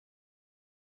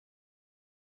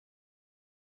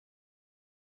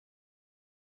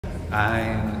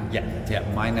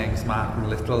My name's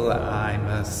Lyttle. I'm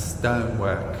a stone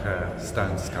worker,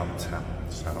 stone sculptor,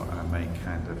 so I make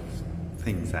kind of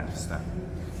things out of stone.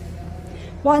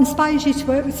 What inspires you to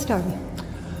work with stone?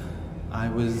 I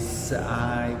was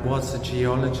a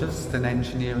geologist, an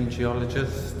engineering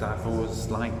geologist. I've always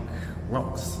liked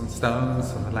rocks and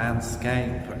stones and the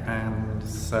landscape, and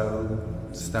so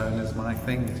stone is my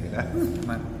thing, you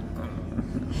know.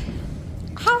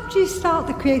 How do you start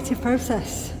the creative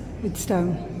process with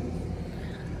stone?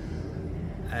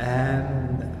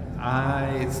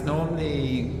 It's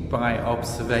normally by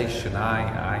observation.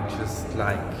 I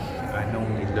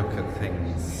normally look at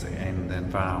things in the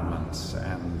environment,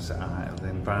 and the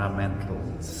environmental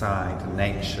side,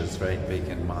 nature's very big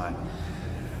in mine.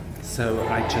 So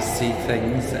I just see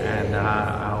things, and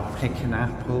I'll pick an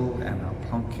apple and I'll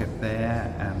plonk it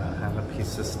there, and I'll have a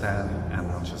piece of stone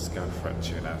and I'll just go for it,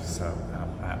 you know. So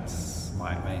that's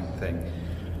my main thing.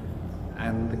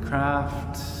 And the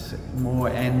craft, more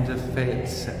end of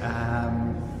it,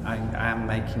 I am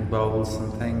making bowls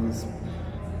and things.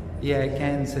 Yeah,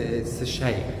 again, it's the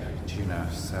shape, you know,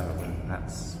 so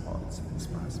that's what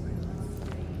inspires me.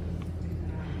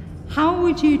 How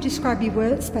would you describe your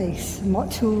workspace and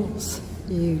what tools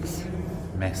you use?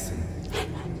 Messy,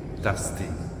 dusty,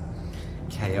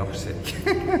 chaotic.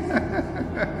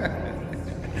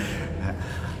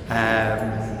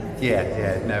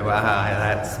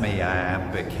 That's me. I am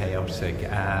a bit chaotic,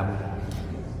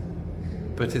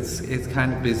 but it's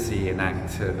kind of busy and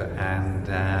active, and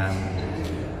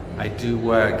I do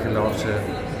work a lot of.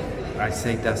 I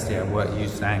say dusty. I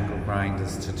use angle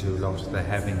grinders to do a lot of the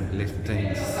heavy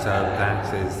lifting. So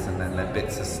that is, and then the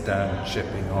bits of stone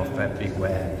chipping off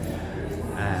everywhere,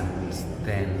 and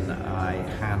then I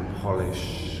hand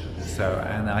polish. So,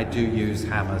 and I do use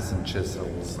hammers and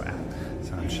chisels, and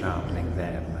so I'm sharpening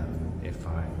them. And if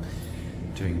I'm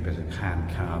doing a bit of hand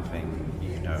carving,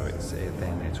 you know,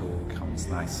 then it all comes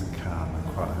nice and calm and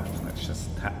quiet, and it's just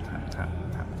tap, tap, tap,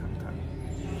 tap, tap, tap.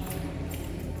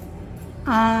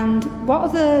 And what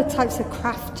other types of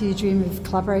craft do you dream of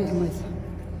collaborating with?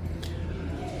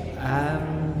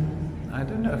 I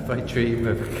don't know if I dream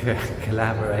of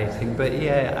collaborating, but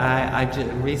yeah, I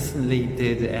recently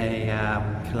did a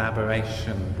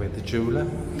collaboration with a jeweller,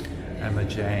 Emma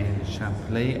Jane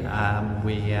Champley.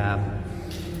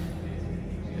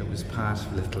 It was part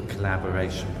of a little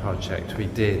collaboration project we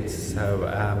did. So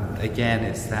again,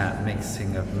 it's that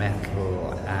mixing of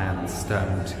metal and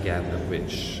stone together,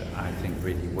 which I think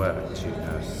really worked, you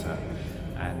know. So,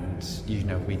 and you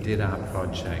know, we did our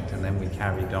project, and then we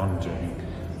carried on doing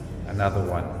another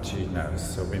one, you know.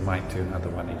 So we might do another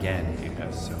one again, you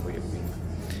know. So we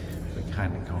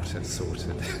kind of got it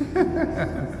sorted.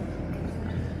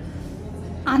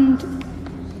 And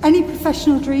any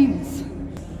professional dreams?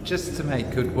 Just to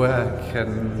make good work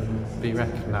and be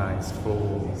recognised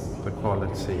for the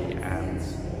quality and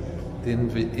the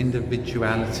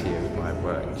individuality of my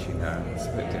work, you know. It's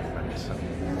a bit different.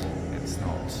 It's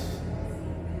not,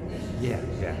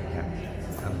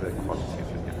 and the quality of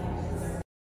it.